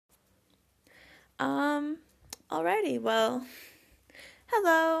Um, Alrighty, well,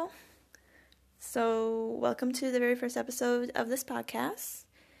 hello. So, welcome to the very first episode of this podcast.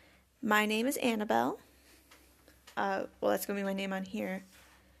 My name is Annabelle. That's going to be my name on here.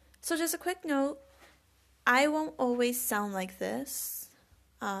 So, just a quick note, I won't always sound like this.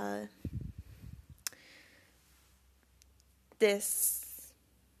 This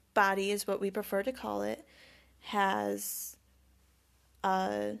body is what we prefer to call it, has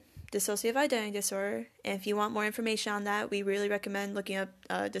dissociative identity disorder, and if you want more information on that, we really recommend looking up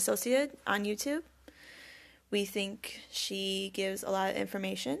Dissociated on YouTube. We think she gives a lot of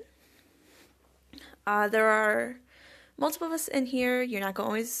information. There are multiple of us in here. You're not going to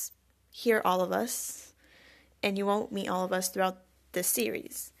always hear all of us, and you won't meet all of us throughout this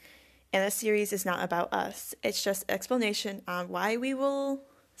series. And this series is not about us. It's just explanation on why we will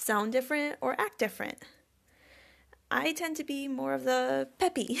sound different or act different. I tend to be more of the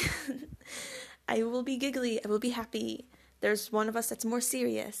peppy. I will be giggly. I will be happy. There's one of us that's more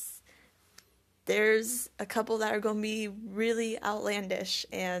serious. There's a couple that are going to be really outlandish,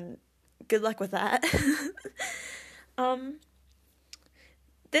 and good luck with that.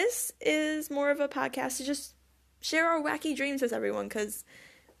 This is more of a podcast to just share our wacky dreams with everyone, because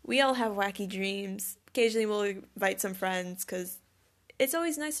we all have wacky dreams. Occasionally we'll invite some friends, because it's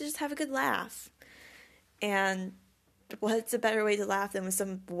always nice to just have a good laugh. And what's a better way to laugh than with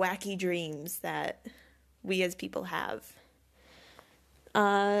some wacky dreams that we as people have?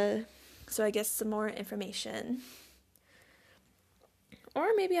 So I guess some more information. Or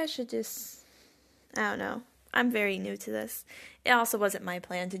maybe I should just, I don't know. I'm very new to this. It also wasn't my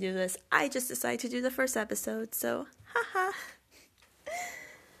plan to do this. I just decided to do the first episode, so haha.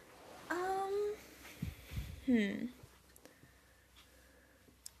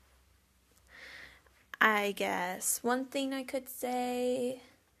 I guess one thing I could say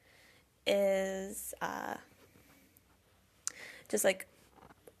is just like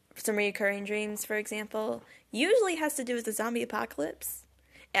some recurring dreams, for example, usually has to do with the zombie apocalypse.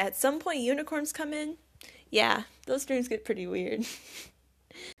 At some point, unicorns come in. Yeah, those dreams get pretty weird.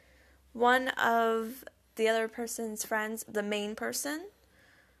 One of the other person's friends, the main person,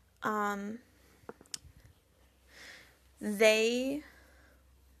 they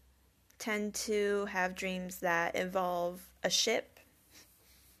tend to have dreams that involve a ship.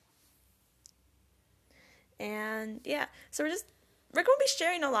 And yeah, so we're going to be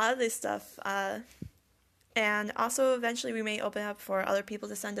sharing a lot of this stuff. And also eventually we may open up for other people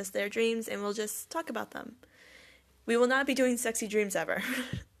to send us their dreams, and we'll just talk about them. We will not be doing sexy dreams ever.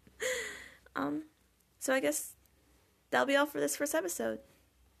 So I guess that'll be all for this first episode.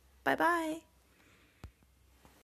 Bye-bye.